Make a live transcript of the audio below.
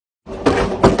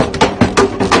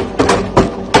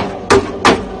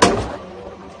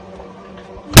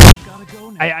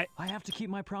I have to keep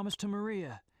my promise to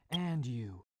Maria and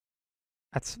you.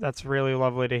 That's really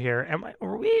lovely to hear.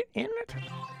 Were we in it?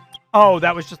 Oh,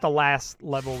 that was just the last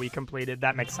level we completed.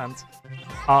 That makes sense.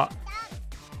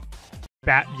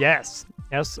 Yes.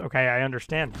 Yes, okay, I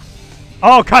understand.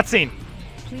 Oh, cutscene!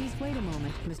 Please wait a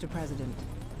moment, Mr. President.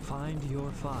 Find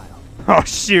your file. Oh,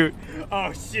 shoot.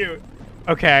 Oh, shoot.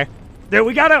 Okay. Dude,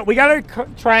 we gotta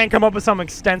try and come up with some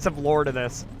extensive lore to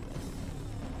this.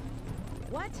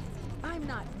 What? I'm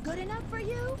not good enough for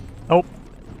you? Oh.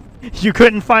 You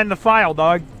couldn't find the file,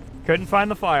 dog. Couldn't find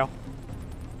the file.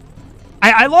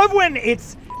 I love when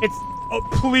it's oh,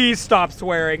 please stop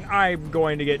swearing. I'm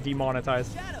going to get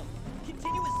demonetized. Shadow,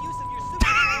 continuous use of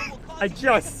your super I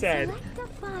just said. Select a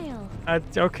file.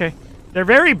 Okay. They're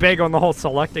very big on the whole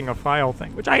selecting a file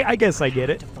thing, which I guess I get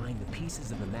it. To find the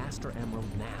pieces of the Master Emerald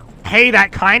now. Hey,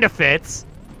 that kind of fits.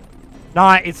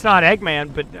 It's not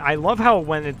Eggman, but I love how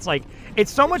when it's like,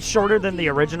 it's so much shorter than the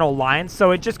original line,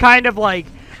 so it just kind of like,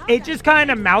 it just kind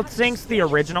of mouth syncs the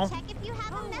original. Check if you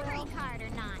have a memory card or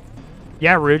not.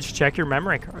 Yeah, Rouge, check your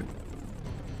memory card.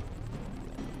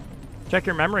 Check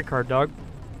your memory card, dog.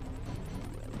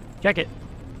 Check it.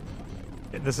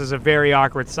 This is a very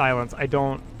awkward silence. I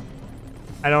don't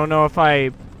know if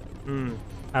I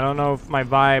don't know if my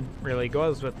vibe really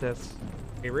goes with this.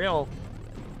 Be real.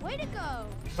 Way to go.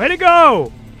 Way to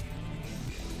go!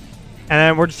 And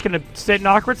then we're just gonna sit in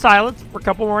awkward silence for a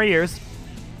couple more years.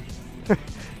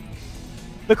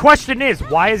 The question is,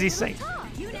 why is he saying?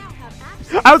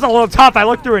 I was a little tough. I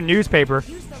looked through a newspaper.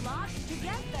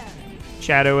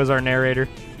 Shadow is our narrator.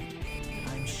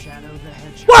 I'm Shadow the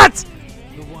Hedgehog. What?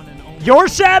 The one and only. Your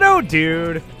Shadow,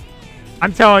 dude.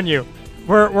 I'm telling you,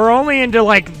 we're only into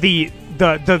like the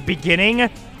beginning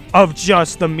of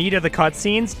just the meat of the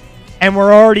cutscenes, and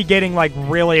we're already getting like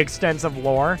really extensive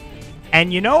lore.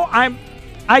 And you know,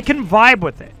 I can vibe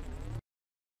with it.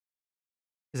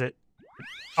 Is it?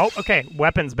 Oh, okay.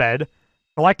 Weapons bed.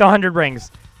 Collect 100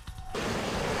 rings.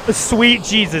 Sweet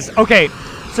Jesus. Okay,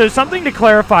 so something to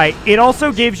clarify. It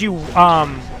also gives you,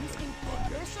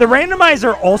 the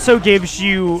randomizer also gives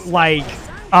you, like,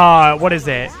 what is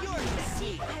it?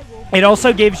 It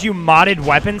also gives you modded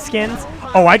weapon skins.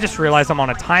 Oh, I just realized I'm on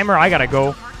a timer. I gotta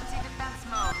go.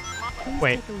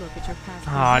 Wait.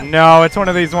 Oh, no. It's one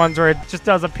of these ones where it just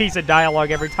does a piece of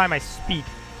dialogue every time I speak.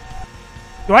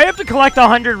 Do I have to collect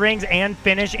 100 rings and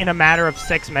finish in a matter of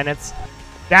 6 minutes?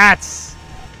 That's...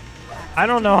 I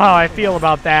don't know how I feel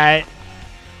about that.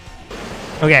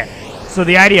 Okay, so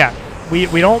the idea. We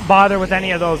don't bother with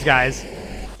any of those guys.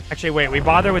 Actually, wait. We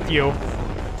bother with you.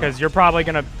 Because you're probably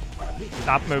going to...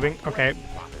 Stop moving. Okay.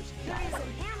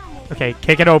 Okay,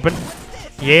 kick it open.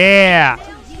 Yeah!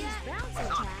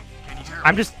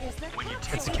 I'm just...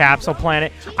 It's a capsule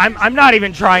planet. I'm not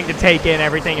even trying to take in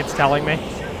everything it's telling me.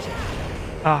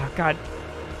 Oh, God.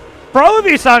 For all of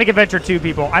you Sonic Adventure 2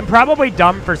 people, I'm probably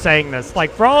dumb for saying this.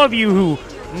 Like, for all of you who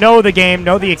know the game,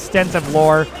 know the extensive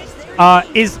lore,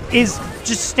 is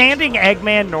just standing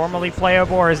Eggman normally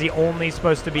playable, or is he only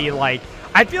supposed to be, like...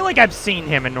 I feel like I've seen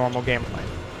him in normal gameplay.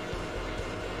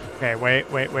 Okay, wait.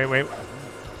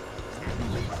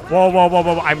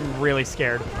 Whoa. I'm really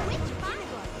scared.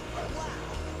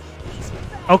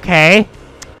 Okay.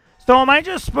 So am I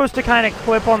just supposed to kind of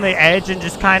clip on the edge and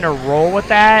just kind of roll with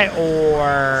that,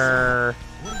 or...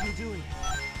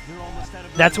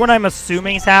 That's what I'm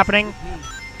assuming is happening.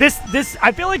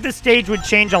 I feel like this stage would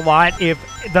change a lot if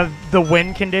the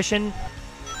wind condition...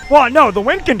 Well, no, the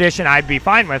wind condition I'd be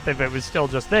fine with if it was still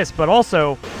just this, but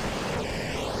also...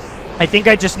 I think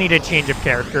I just need a change of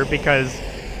character, because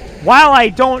while I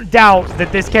don't doubt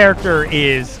that this character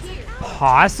is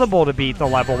possible to beat the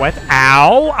level with,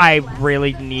 I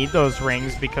really need those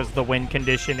rings because the win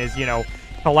condition is, you know,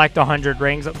 collect 100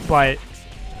 rings, but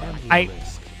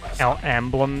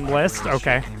emblem list,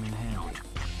 okay.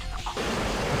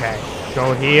 Okay,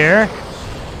 go here.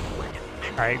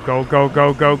 All right, go.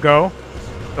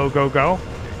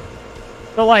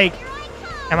 So, like,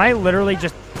 am I literally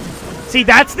just... See,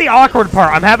 that's the awkward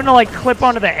part. I'm having to, like, clip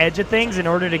onto the edge of things in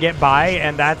order to get by,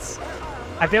 and that's...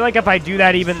 I feel like if I do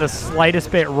that even the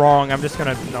slightest bit wrong, I'm just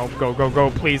gonna... No,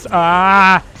 go, please.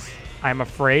 I'm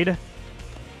afraid.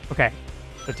 Okay.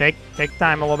 So take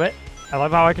time a little bit. I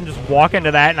love how I can just walk into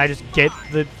that and I just get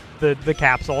the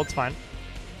capsule. It's fine.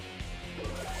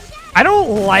 I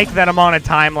don't like that I'm on a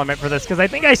time limit for this, because I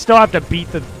think I still have to beat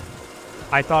the...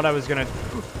 I thought I was gonna...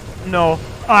 No.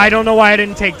 I don't know why I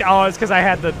didn't take... Oh, it's because I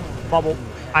had the bubble.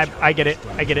 I get it.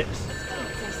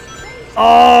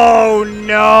 Oh,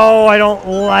 no. I don't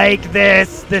like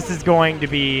this. This is going to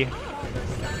be...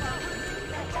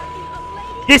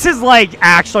 This is like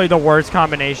actually the worst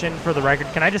combination for the record.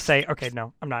 Can I just say, okay,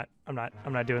 no, I'm not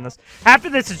doing this. After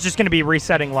this, it's just going to be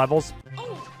resetting levels.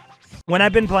 When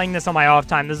I've been playing this on my off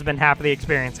time, this has been half of the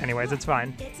experience anyways. It's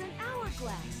fine. It's an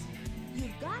hourglass.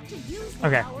 You've got to use the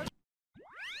Okay.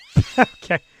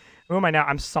 Okay. Who am I now?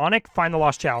 I'm Sonic. Find the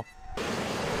Lost Chow.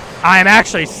 I am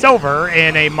actually Silver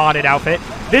in a modded outfit.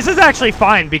 This is actually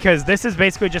fine because this is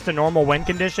basically just a normal win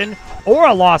condition or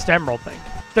a Lost Emerald thing.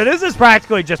 So this is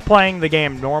practically just playing the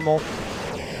game normal.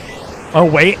 Oh,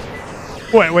 wait.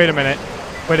 Wait a minute.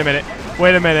 Wait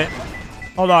a minute.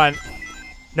 Hold on.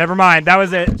 Never mind. That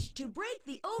was it.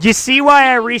 You see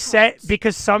why I reset?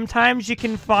 Because sometimes you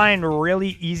can find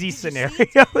really easy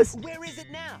scenarios. Where is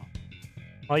it now?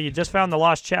 Well, you just found the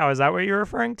Lost Chow. Is that what you're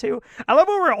referring to? I love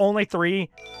how we're only three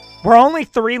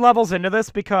levels into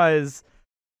this because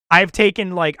I've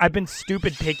been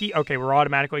stupid picky. Okay, we're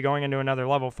automatically going into another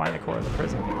level. Find the core of the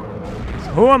prison.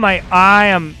 So who am I? I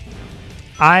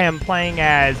am playing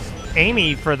as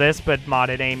Amy for this, but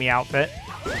modded Amy outfit.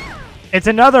 It's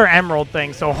another emerald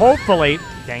thing, so hopefully,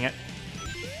 dang it.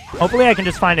 Hopefully I can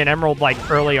just find an emerald,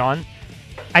 like, early on.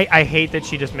 I hate that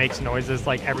she just makes noises,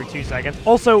 like, every 2 seconds.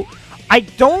 Also, I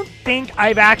don't think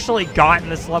I've actually gotten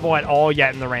this level at all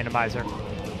yet in the randomizer.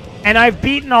 And I've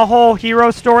beaten a whole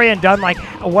hero story and done, like,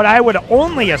 what I would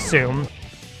only assume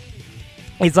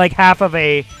is, like, half of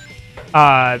a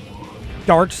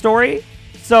dark story.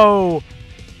 So,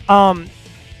 to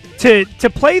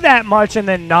play that much and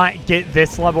then not get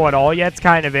this level at all yet, it's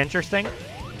kind of interesting.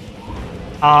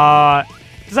 It's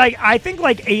like, I think,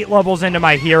 like, 8 levels into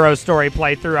my hero story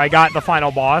playthrough, I got the final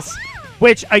boss.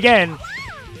 Which, again,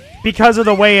 because of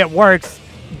the way it works,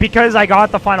 because I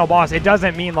got the final boss, it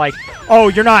doesn't mean, like, oh,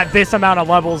 you're not this amount of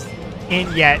levels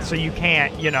in yet, so you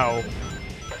can't, you know,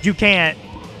 you can't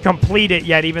complete it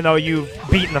yet, even though you've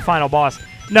beaten the final boss.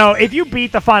 No, if you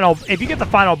get the final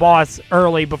boss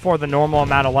early before the normal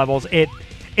amount of levels, it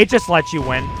just lets you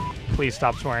win. Please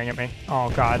stop swearing at me. Oh,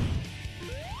 God.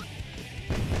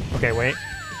 Okay, wait.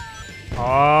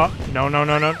 Oh, no.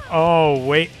 Oh,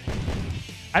 wait.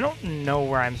 I don't know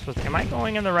where I'm supposed to... Am I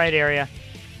going in the right area?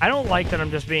 I don't like that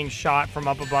I'm just being shot from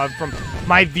up above, from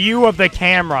my view of the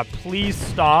camera. Please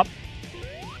stop.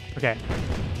 Okay.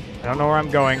 I don't know where I'm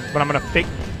going, but I'm gonna fix...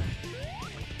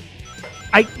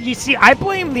 You see, I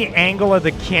blame the angle of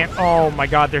the cam... Oh my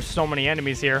god, there's so many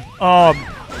enemies here. Yep.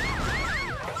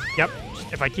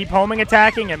 If I keep homing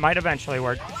attacking, it might eventually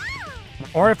work.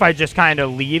 Or if I just kind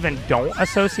of leave and don't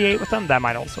associate with them, that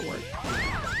might also work.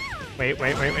 Wait.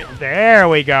 There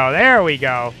we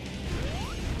go.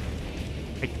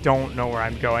 I don't know where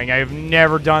I'm going. I have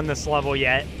never done this level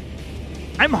yet.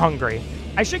 I'm hungry.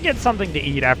 I should get something to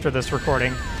eat after this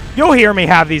recording. You'll hear me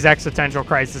have these existential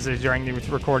crises during these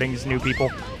recordings, new people.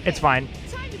 It's fine.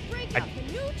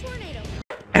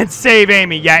 And save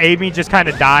Amy. Yeah, Amy just kind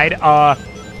of died.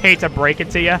 Hate to break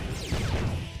it to you.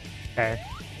 Okay.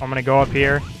 I'm going to go up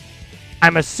here.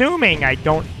 I'm assuming I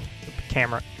don't...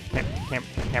 Camera. Okay.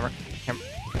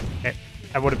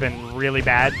 That would have been really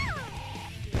bad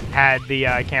had the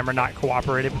camera not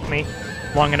cooperated with me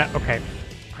long enough. Okay.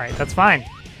 All right, that's fine.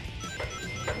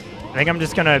 I think I'm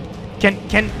just going to...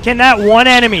 Can that one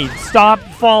enemy stop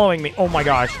following me? Oh my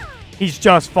gosh. He's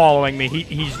just following me.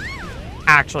 He's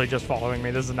actually just following me.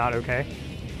 This is not okay.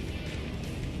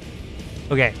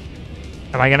 Okay.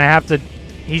 Am I going to have to...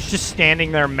 He's just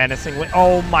standing there menacingly.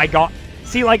 Oh my god.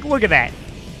 See, like, look at that.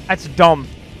 That's dumb.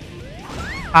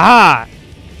 Aha!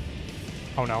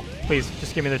 Oh no. Please,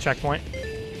 just give me the checkpoint.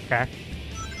 Okay.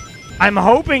 I'm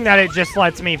hoping that it just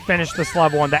lets me finish this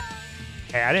level and that...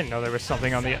 Hey, I didn't know there was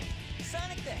something on the...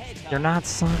 You're not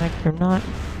Sonic. You're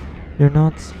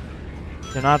not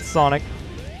Sonic.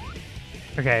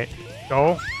 Okay.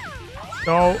 Go.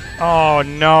 Oh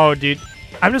no, dude.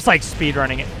 I'm just like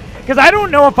speedrunning it. Because I don't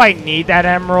know if I need that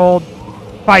emerald.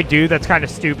 If I do, that's kind of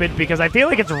stupid. Because I feel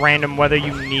like it's random whether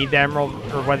you need the emerald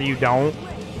or whether you don't.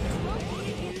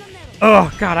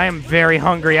 Oh, God, I am very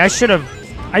hungry. I should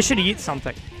eat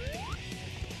something.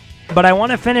 But I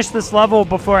want to finish this level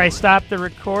before I stop the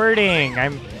recording.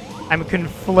 I'm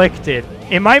conflicted.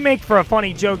 It might make for a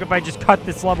funny joke if I just cut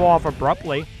this level off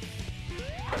abruptly.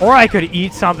 Or I could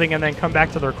eat something and then come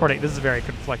back to the recording. This is very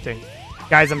conflicting.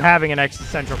 Guys, I'm having an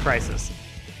existential crisis.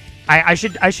 I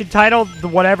should title the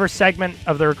whatever segment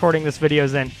of the recording this video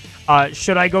is in,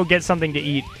 should I go get something to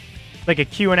eat? Like a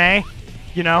Q&A,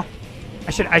 you know?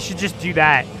 I should just do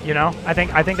that, you know? I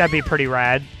think that'd be pretty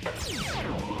rad.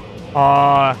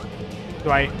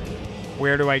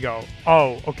 Where do I go?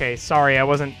 Oh, okay, sorry,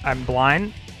 I'm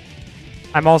blind.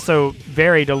 I'm also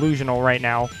very delusional right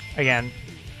now. Again,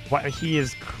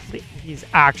 he's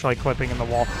actually clipping in the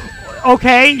wall.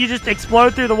 Okay, you just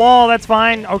explode through the wall. That's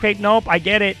fine. Okay, nope, I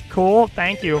get it. Cool,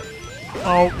 thank you.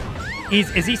 Oh,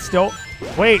 is he still?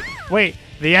 Wait,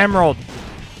 the emerald.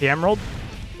 The emerald?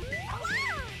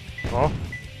 Oh.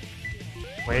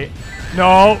 Wait.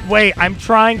 No, wait, I'm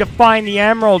trying to find the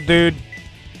emerald, dude.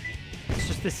 It's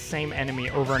just this same enemy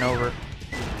over and over.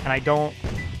 And I don't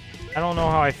know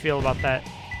how I feel about that.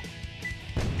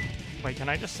 Wait, can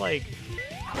I just like...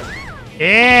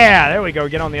 Yeah, there we go.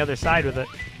 Get on the other side with it.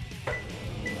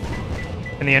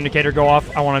 Can the indicator go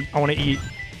off? I want to eat.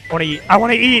 I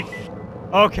want to eat.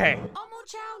 Okay.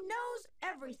 Omo-chow knows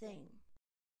everything.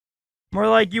 More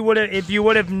like you would have, if you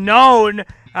would have known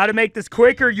how to make this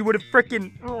quicker, you would have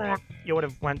freaking, you would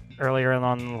have went earlier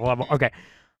on the level. Okay.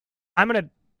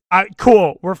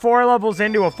 Cool. We're 4 levels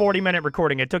into a 40-minute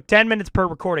recording. It took 10 minutes per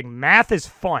recording. Math is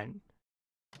fun.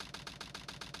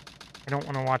 I don't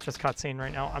want to watch this cutscene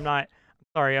right now. I'm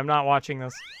sorry, I'm not watching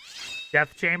this.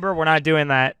 Death Chamber, we're not doing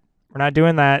that. We're not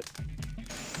doing that.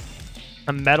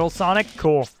 A Metal Sonic?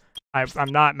 Cool.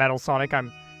 I'm not Metal Sonic. All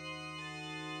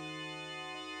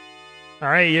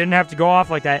right, you didn't have to go off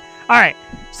like that. All right,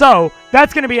 so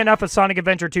that's going to be enough of Sonic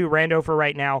Adventure 2 Rando for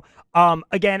right now.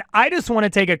 Again, I just want to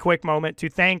take a quick moment to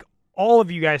thank all of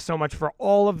you guys so much for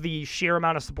all of the sheer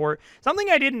amount of support. Something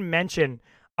I didn't mention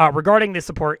regarding this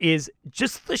support is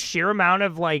just the sheer amount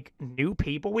of, like, new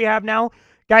people we have now.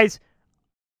 Guys,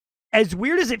 as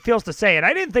weird as it feels to say it,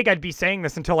 I didn't think I'd be saying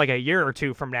this until, like, a year or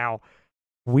two from now.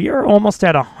 We are almost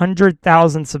at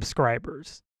 100,000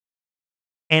 subscribers.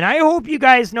 And I hope you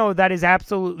guys know that is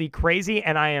absolutely crazy,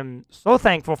 and I am so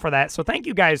thankful for that. So thank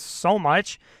you guys so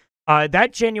much.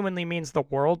 That genuinely means the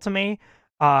world to me.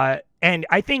 And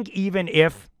I think even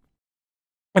if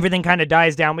everything kind of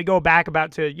dies down, we go back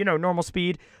about to, you know, normal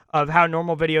speed of how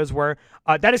normal videos were.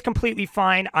 That is completely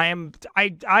fine.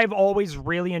 I've always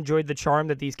really enjoyed the charm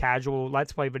that these casual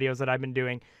Let's Play videos that I've been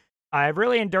doing, I've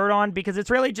really endured on, because it's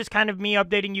really just kind of me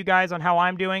updating you guys on how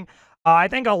I'm doing. I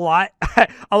think a lot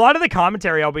of the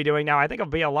commentary I'll be doing now, I think I'll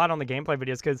be a lot on the gameplay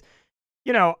videos, because,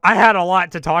 you know, I had a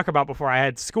lot to talk about before. I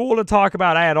had school to talk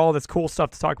about. I had all this cool stuff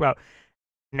to talk about.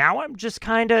 Now I'm just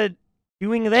kind of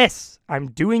doing this. I'm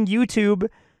doing YouTube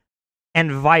and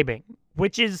vibing,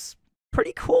 which is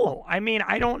pretty cool. I mean,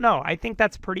 I don't know. I think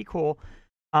that's pretty cool.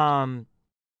 Now,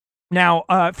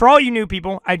 for all you new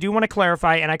people, I do want to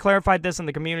clarify, and I clarified this in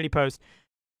the community post,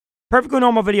 perfectly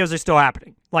normal videos are still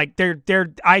happening. Like,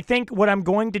 I think what I'm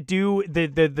going to do,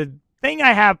 the thing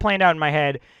I have planned out in my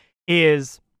head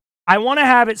is I want to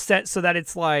have it set so that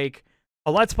it's like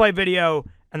a Let's Play video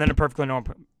and then a perfectly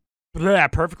normal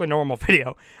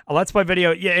video. A Let's Play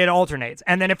video, yeah, it alternates.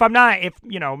 And then if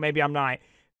you know, maybe I'm not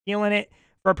feeling it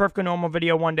for a perfectly normal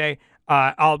video one day,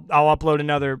 I'll upload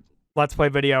another Let's Play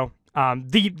video.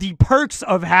 The perks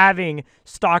of having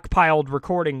stockpiled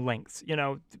recording links, you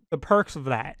know, the perks of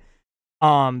that.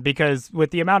 Because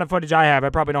with the amount of footage I have, I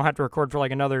probably don't have to record for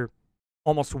like another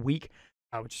almost a week,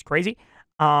 which is crazy.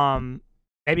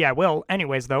 Maybe I will.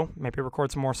 Anyways, though, maybe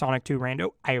record some more Sonic 2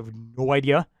 Rando. I have no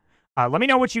idea. Let me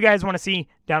know what you guys want to see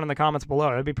down in the comments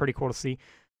below. It'd be pretty cool to see.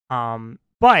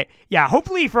 But yeah,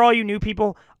 hopefully for all you new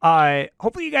people,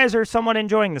 hopefully you guys are somewhat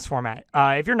enjoying this format.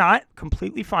 If you're not,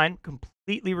 completely fine,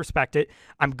 completely respect it.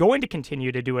 I'm going to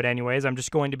continue to do it anyways. I'm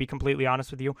just going to be completely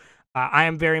honest with you. I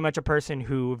am very much a person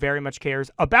who very much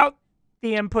cares about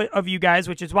the input of you guys,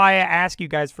 which is why I ask you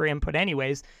guys for input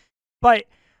anyways. But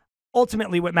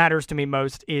ultimately what matters to me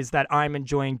most is that I'm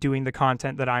enjoying doing the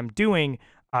content that I'm doing,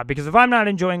 because if I'm not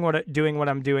enjoying doing what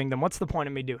I'm doing, then what's the point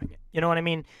of me doing it? You know what I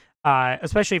mean?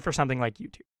 Especially for something like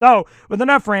YouTube. So, with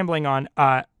enough rambling on,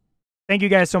 thank you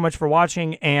guys so much for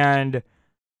watching, and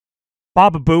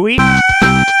Baba Booey.